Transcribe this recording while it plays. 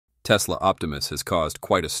Tesla Optimus has caused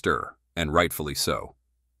quite a stir, and rightfully so.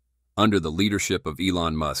 Under the leadership of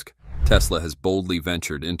Elon Musk, Tesla has boldly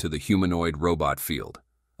ventured into the humanoid robot field,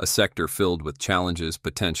 a sector filled with challenges,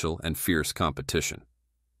 potential, and fierce competition.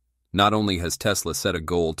 Not only has Tesla set a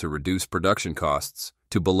goal to reduce production costs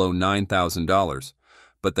to below $9,000,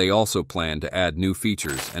 but they also plan to add new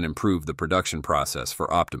features and improve the production process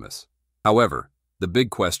for Optimus. However, the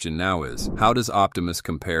big question now is, how does Optimus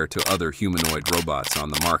compare to other humanoid robots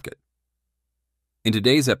on the market? In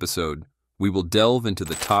today's episode, we will delve into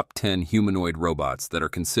the top 10 humanoid robots that are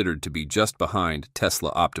considered to be just behind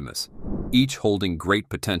Tesla Optimus, each holding great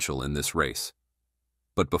potential in this race.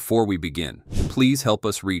 But before we begin, please help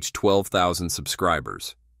us reach 12,000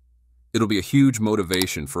 subscribers. It'll be a huge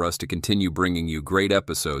motivation for us to continue bringing you great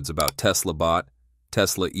episodes about Tesla Bot,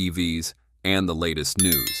 Tesla EVs, and the latest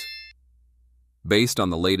news. Based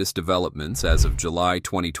on the latest developments as of July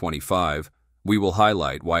 2025, we will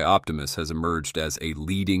highlight why Optimus has emerged as a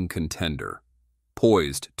leading contender,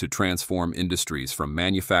 poised to transform industries from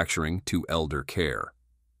manufacturing to elder care.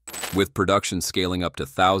 With production scaling up to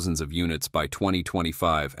thousands of units by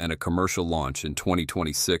 2025 and a commercial launch in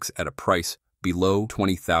 2026 at a price below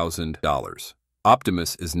 $20,000,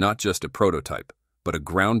 Optimus is not just a prototype, but a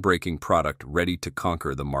groundbreaking product ready to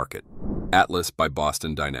conquer the market. Atlas by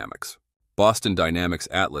Boston Dynamics. Boston Dynamics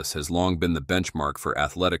Atlas has long been the benchmark for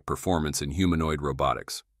athletic performance in humanoid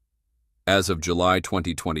robotics. As of July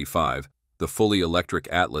 2025, the fully electric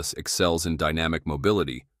Atlas excels in dynamic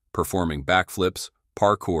mobility, performing backflips,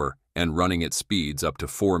 parkour, and running at speeds up to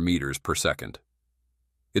 4 meters per second.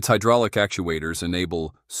 Its hydraulic actuators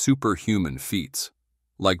enable superhuman feats,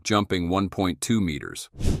 like jumping 1.2 meters,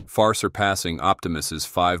 far surpassing Optimus's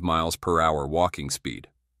 5 miles per hour walking speed.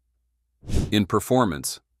 In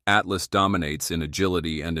performance, Atlas dominates in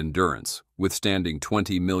agility and endurance, withstanding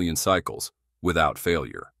 20 million cycles without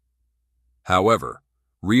failure. However,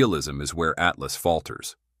 realism is where Atlas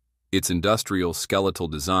falters. Its industrial skeletal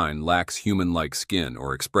design lacks human-like skin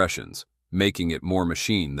or expressions, making it more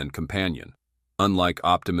machine than companion, unlike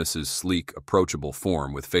Optimus's sleek, approachable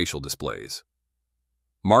form with facial displays.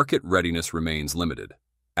 Market readiness remains limited.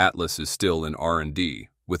 Atlas is still in R&D,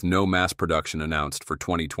 with no mass production announced for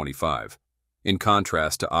 2025. In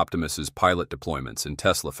contrast to Optimus's pilot deployments in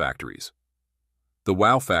Tesla factories. The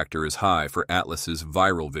wow factor is high for Atlas's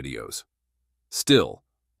viral videos. Still,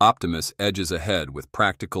 Optimus edges ahead with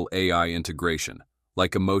practical AI integration,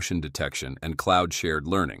 like emotion detection and cloud-shared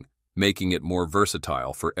learning, making it more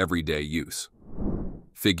versatile for everyday use.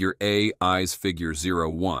 Figure AI's Figure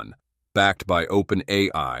 01, backed by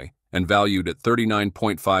OpenAI and valued at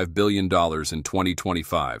 $39.5 billion in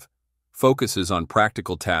 2025, focuses on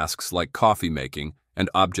practical tasks like coffee making and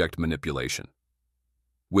object manipulation.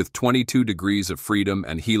 With 22 degrees of freedom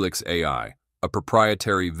and Helix AI, a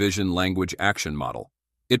proprietary vision language action model,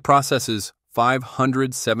 it processes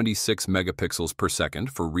 576 megapixels per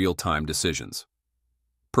second for real-time decisions.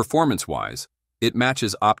 Performance-wise, it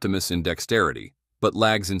matches Optimus in dexterity, but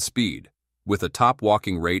lags in speed, with a top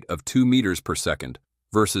walking rate of 2 meters per second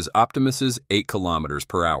versus Optimus's 8 kilometers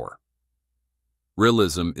per hour.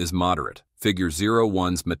 Realism is moderate. Figure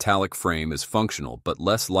 01's metallic frame is functional but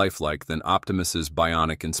less lifelike than Optimus's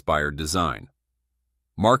bionic-inspired design.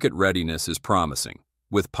 Market readiness is promising,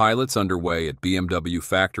 with pilots underway at BMW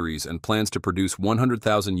factories and plans to produce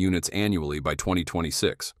 100,000 units annually by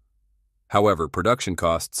 2026. However, production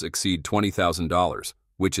costs exceed $20,000,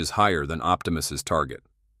 which is higher than Optimus's target.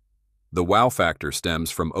 The wow factor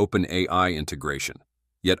stems from OpenAI integration.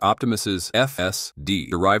 Yet Optimus's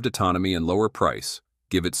FSD-derived autonomy and lower price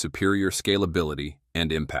give it superior scalability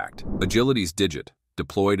and impact. Agility's Digit,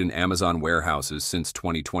 deployed in Amazon warehouses since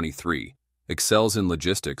 2023, excels in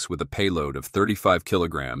logistics with a payload of 35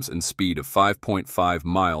 kilograms and speed of 5.5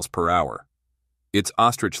 miles per hour. Its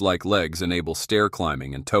ostrich-like legs enable stair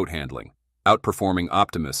climbing and tote handling, outperforming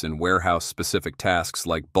Optimus in warehouse-specific tasks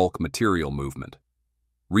like bulk material movement.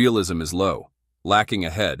 Realism is low, lacking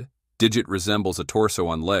a head. Digit resembles a torso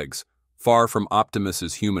on legs, far from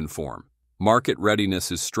Optimus's human form. Market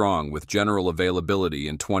readiness is strong with general availability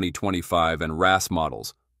in 2025 and RAS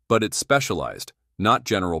models, but it's specialized, not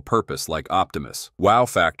general purpose like Optimus. Wow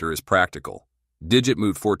factor is practical. Digit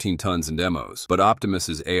moved 14 tons in demos, but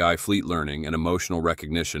Optimus's AI fleet learning and emotional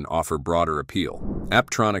recognition offer broader appeal.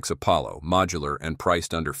 Apptronik's Apollo, modular and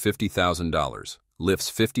priced under $50,000, lifts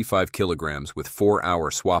 55 kilograms with 4-hour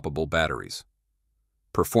swappable batteries.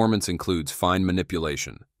 Performance includes fine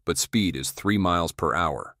manipulation, but speed is 3 miles per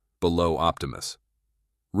hour, below Optimus.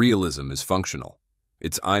 Realism is functional.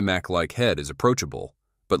 Its iMac-like head is approachable,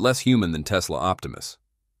 but less human than Tesla Optimus.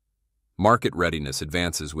 Market readiness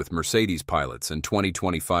advances with Mercedes pilots and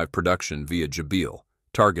 2025 production via Jabil,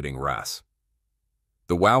 targeting RAS.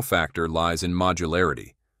 The wow factor lies in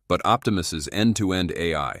modularity, but Optimus's end-to-end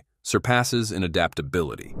AI surpasses in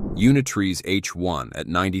adaptability. Unitree's H1 at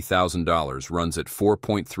 $90,000 runs at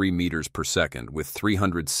 4.3 meters per second with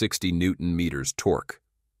 360 Newton-meters torque.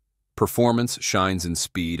 Performance shines in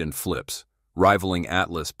speed and flips, rivaling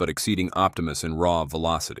Atlas but exceeding Optimus in raw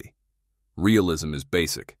velocity. Realism is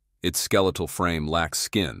basic. Its skeletal frame lacks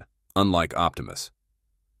skin, unlike Optimus.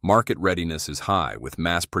 Market readiness is high, with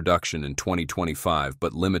mass production in 2025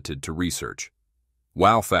 but limited to research.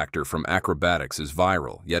 Wow factor from acrobatics is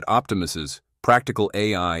viral, yet Optimus's practical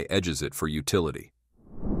AI edges it for utility.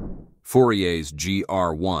 Fourier's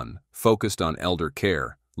GR1, focused on elder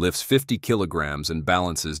care, lifts 50 kilograms and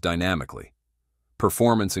balances dynamically.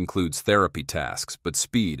 Performance includes therapy tasks, but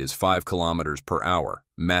speed is 5 kilometers per hour,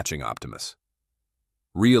 matching Optimus.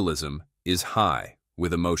 Realism is high,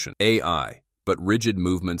 with emotion. AI, but rigid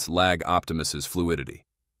movements lag Optimus's fluidity.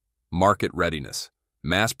 Market readiness,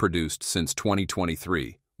 mass-produced since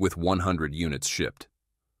 2023, with 100 units shipped.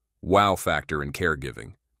 Wow factor in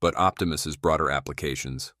caregiving, but Optimus's broader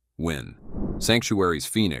applications win. Sanctuary's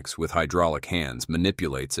Phoenix, with hydraulic hands,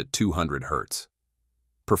 manipulates at 200 Hz.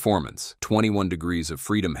 Performance, 21 degrees of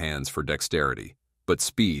freedom hands for dexterity, but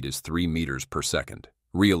speed is 3 meters per second.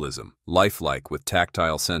 Realism, lifelike with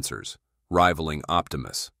tactile sensors, rivaling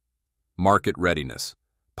Optimus. Market readiness,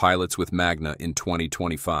 pilots with Magna in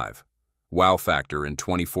 2025. Wow factor in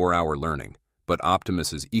 24-hour learning, but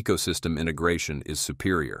Optimus's ecosystem integration is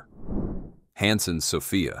superior. Hanson's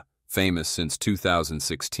Sophia, famous since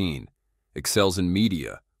 2016, excels in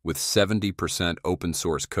media with 70%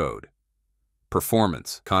 open-source code.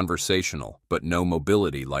 Performance, conversational, but no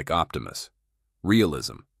mobility like Optimus.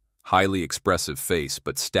 Realism, highly expressive face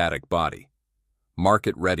but static body.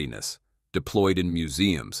 Market readiness, deployed in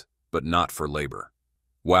museums, but not for labor.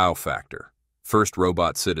 Wow factor, first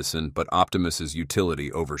robot citizen, but Optimus's utility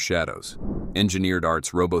overshadows. Engineered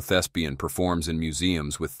Art's RoboThespian performs in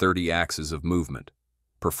museums with 30 axes of movement.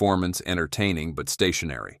 Performance entertaining but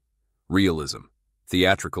stationary. Realism,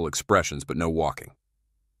 theatrical expressions but no walking.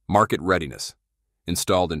 Market readiness,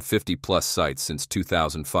 installed in 50-plus sites since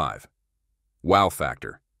 2005. Wow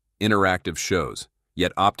factor, interactive shows,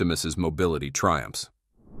 yet Optimus's mobility triumphs.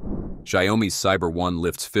 Xiaomi's CyberOne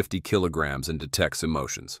lifts 50 kilograms and detects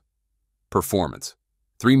emotions. Performance,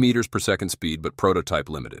 3 meters per second speed but prototype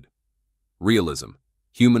limited. Realism,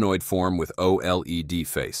 humanoid form with OLED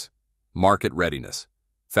face. Market readiness,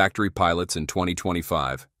 factory pilots in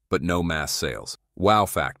 2025, but no mass sales. Wow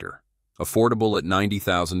factor, affordable at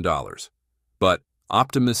 $90,000, but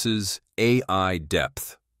Optimus's AI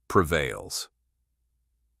depth prevails.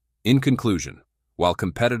 In conclusion, while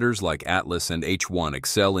competitors like Atlas and H1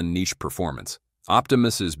 excel in niche performance,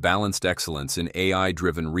 Optimus's balanced excellence in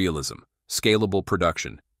AI-driven realism, scalable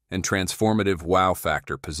production, and transformative wow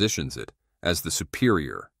factor positions it as the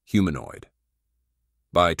superior humanoid.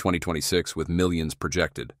 By 2026, with millions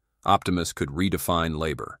projected, Optimus could redefine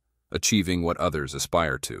labor, achieving what others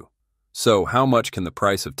aspire to. So, how much can the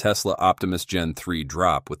price of Tesla Optimus Gen 3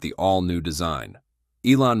 drop with the all-new design?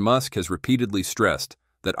 Elon Musk has repeatedly stressed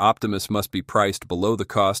that Optimus must be priced below the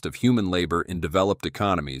cost of human labor in developed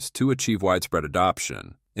economies to achieve widespread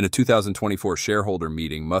adoption. In a 2024 shareholder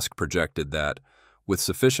meeting, Musk projected that, with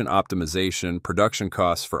sufficient optimization, production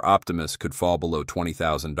costs for Optimus could fall below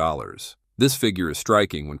 $20,000. This figure is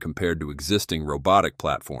striking when compared to existing robotic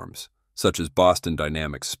platforms, such as Boston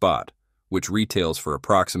Dynamics Spot, which retails for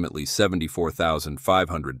approximately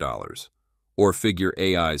 $74,500, or Figure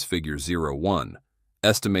AI's Figure 01,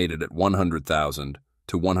 estimated at $100,000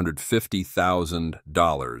 to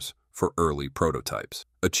 $150,000 for early prototypes.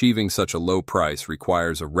 Achieving such a low price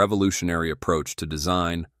requires a revolutionary approach to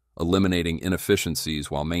design, eliminating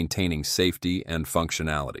inefficiencies while maintaining safety and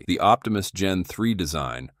functionality. The Optimus Gen 3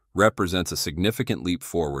 design represents a significant leap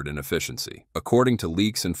forward in efficiency. According to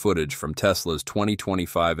leaks and footage from Tesla's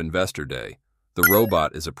 2025 Investor Day, the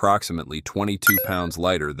robot is approximately 22 pounds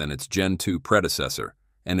lighter than its Gen 2 predecessor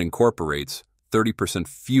and incorporates 30%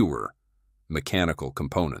 fewer mechanical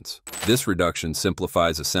components. This reduction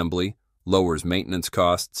simplifies assembly, lowers maintenance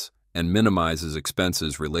costs, and minimizes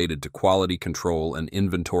expenses related to quality control and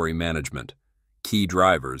inventory management, key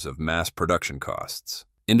drivers of mass production costs.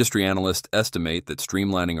 Industry analysts estimate that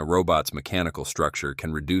streamlining a robot's mechanical structure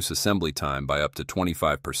can reduce assembly time by up to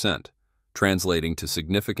 25%, translating to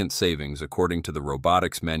significant savings according to the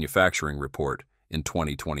Robotics Manufacturing Report in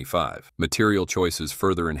 2025. Material choices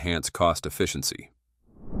further enhance cost efficiency.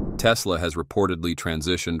 Tesla has reportedly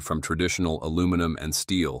transitioned from traditional aluminum and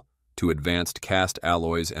steel to advanced cast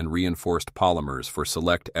alloys and reinforced polymers for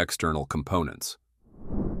select external components.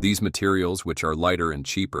 These materials, which are lighter and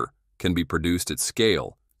cheaper, can be produced at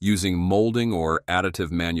scale using molding or additive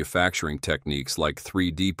manufacturing techniques like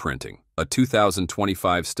 3D printing. A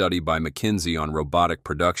 2025 study by McKinsey on robotic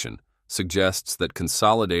production suggests that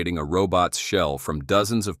consolidating a robot's shell from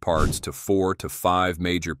dozens of parts to 4 to 5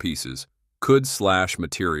 major pieces could slash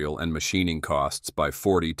material and machining costs by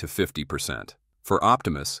 40 to 50%. For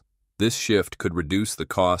Optimus, this shift could reduce the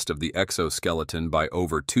cost of the exoskeleton by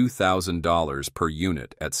over $2,000 per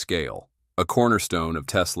unit at scale. A cornerstone of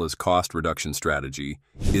Tesla's cost reduction strategy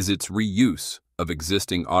is its reuse of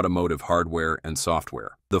existing automotive hardware and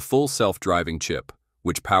software. The full self-driving chip,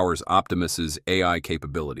 which powers Optimus's AI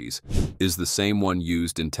capabilities, is the same one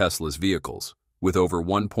used in Tesla's vehicles, with over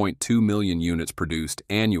 1.2 million units produced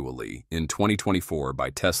annually in 2024 by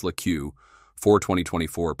Tesla Q4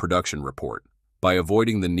 2024 production report. By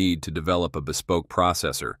avoiding the need to develop a bespoke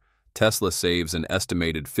processor, Tesla saves an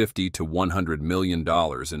estimated $50 to $100 million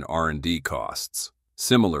in R&D costs.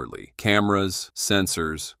 Similarly, cameras,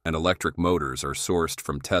 sensors, and electric motors are sourced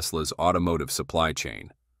from Tesla's automotive supply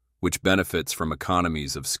chain, which benefits from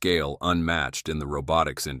economies of scale unmatched in the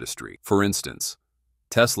robotics industry. For instance,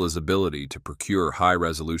 Tesla's ability to procure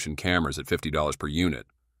high-resolution cameras at $50 per unit,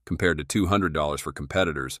 compared to $200 for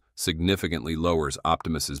competitors, significantly lowers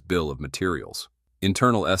Optimus's bill of materials.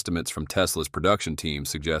 Internal estimates from Tesla's production team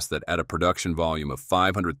suggest that at a production volume of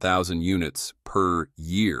 500,000 units per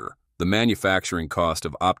year, the manufacturing cost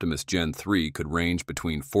of Optimus Gen 3 could range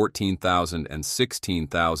between $14,000 and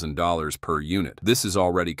 $16,000 per unit. This is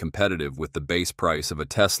already competitive with the base price of a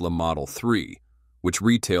Tesla Model 3, which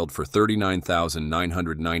retailed for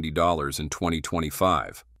 $39,990 in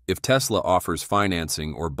 2025. If Tesla offers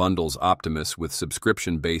financing or bundles Optimus with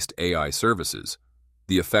subscription-based AI services,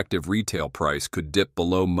 the effective retail price could dip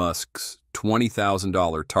below Musk's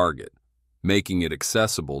 $20,000 target, making it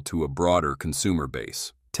accessible to a broader consumer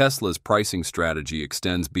base. Tesla's pricing strategy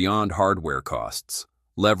extends beyond hardware costs,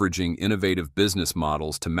 leveraging innovative business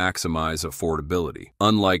models to maximize affordability.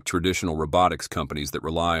 Unlike traditional robotics companies that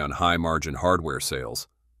rely on high-margin hardware sales,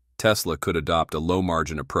 Tesla could adopt a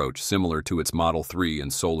low-margin approach similar to its Model 3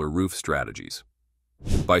 and solar roof strategies.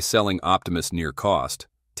 By selling Optimus near cost,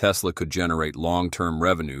 Tesla could generate long-term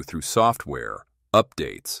revenue through software,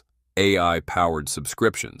 updates, AI-powered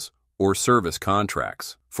subscriptions, or service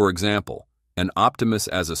contracts. For example, an Optimus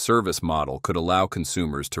as a service model could allow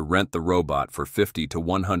consumers to rent the robot for $50 to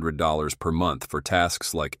 $100 per month for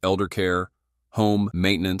tasks like elder care, home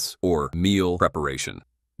maintenance, or meal preparation,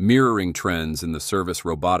 mirroring trends in the service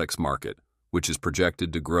robotics market, which is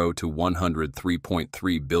projected to grow to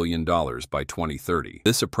 $103.3 billion by 2030.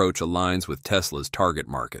 This approach aligns with Tesla's target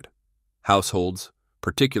market: households,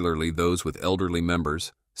 particularly those with elderly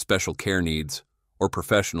members, special care needs, or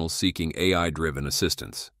professionals seeking AI-driven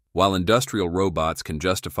assistance. While industrial robots can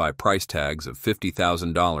justify price tags of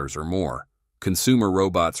 $50,000 or more, consumer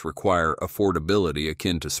robots require affordability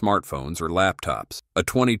akin to smartphones or laptops. A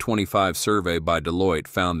 2025 survey by Deloitte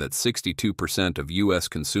found that 62% of U.S.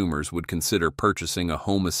 consumers would consider purchasing a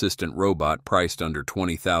home assistant robot priced under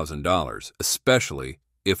 $20,000, especially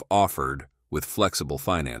if offered with flexible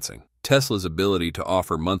financing. Tesla's ability to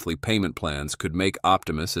offer monthly payment plans could make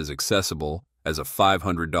Optimus as accessible as a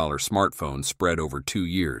 $500 smartphone spread over 2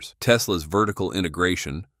 years. Tesla's vertical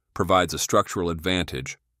integration provides a structural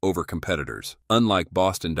advantage over competitors. Unlike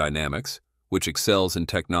Boston Dynamics, which excels in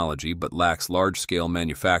technology but lacks large-scale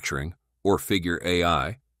manufacturing, or Figure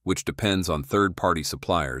AI, which depends on third-party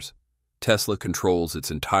suppliers, Tesla controls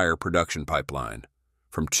its entire production pipeline,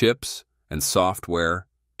 from chips and software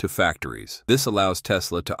to factories. This allows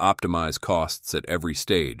Tesla to optimize costs at every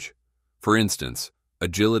stage. For instance,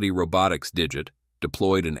 Agility Robotics Digit,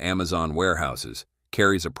 deployed in Amazon warehouses,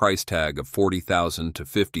 carries a price tag of $40,000 to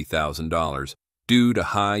 $50,000 due to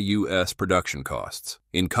high U.S. production costs.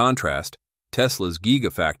 In contrast, Tesla's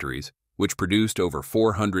Gigafactories, which produced over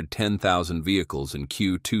 410,000 vehicles in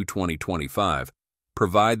Q2 2025,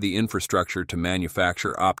 provide the infrastructure to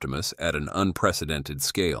manufacture Optimus at an unprecedented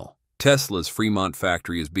scale. Tesla's Fremont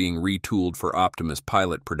factory is being retooled for Optimus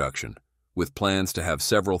pilot production, with plans to have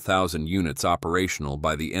several thousand units operational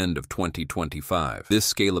by the end of 2025.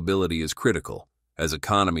 This scalability is critical, as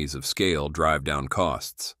economies of scale drive down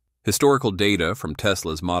costs. Historical data from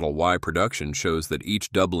Tesla's Model Y production shows that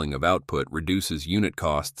each doubling of output reduces unit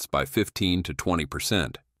costs by 15 to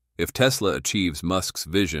 20%. If Tesla achieves Musk's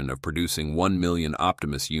vision of producing 1 million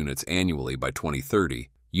Optimus units annually by 2030,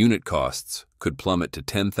 unit costs could plummet to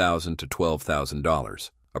 $10,000 to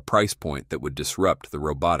 $12,000, a price point that would disrupt the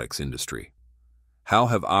robotics industry. How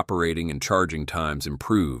have operating and charging times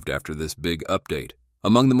improved after this big update?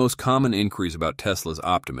 Among the most common inquiries about Tesla's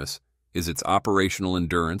Optimus is its operational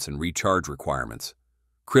endurance and recharge requirements,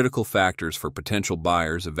 critical factors for potential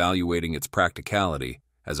buyers evaluating its practicality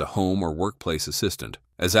as a home or workplace assistant.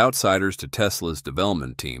 As outsiders to Tesla's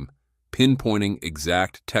development team, pinpointing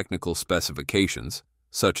exact technical specifications,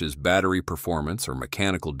 such as battery performance or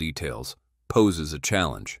mechanical details, poses a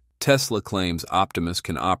challenge. Tesla claims Optimus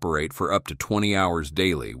can operate for up to 20 hours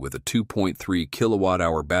daily with a 2.3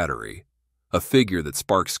 kilowatt-hour battery, a figure that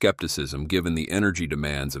sparks skepticism given the energy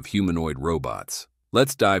demands of humanoid robots.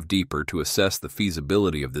 Let's dive deeper to assess the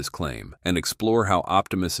feasibility of this claim and explore how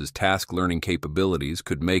Optimus's task-learning capabilities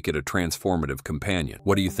could make it a transformative companion.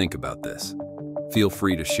 What do you think about this? Feel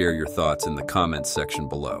free to share your thoughts in the comments section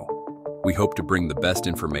below. We hope to bring the best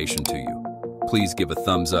information to you. Please give a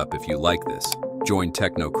thumbs up if you like this. Join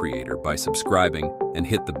Techno Creator by subscribing and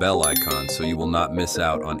hit the bell icon so you will not miss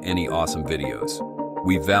out on any awesome videos.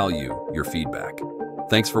 We value your feedback.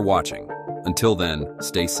 Thanks for watching. Until then,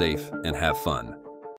 stay safe and have fun.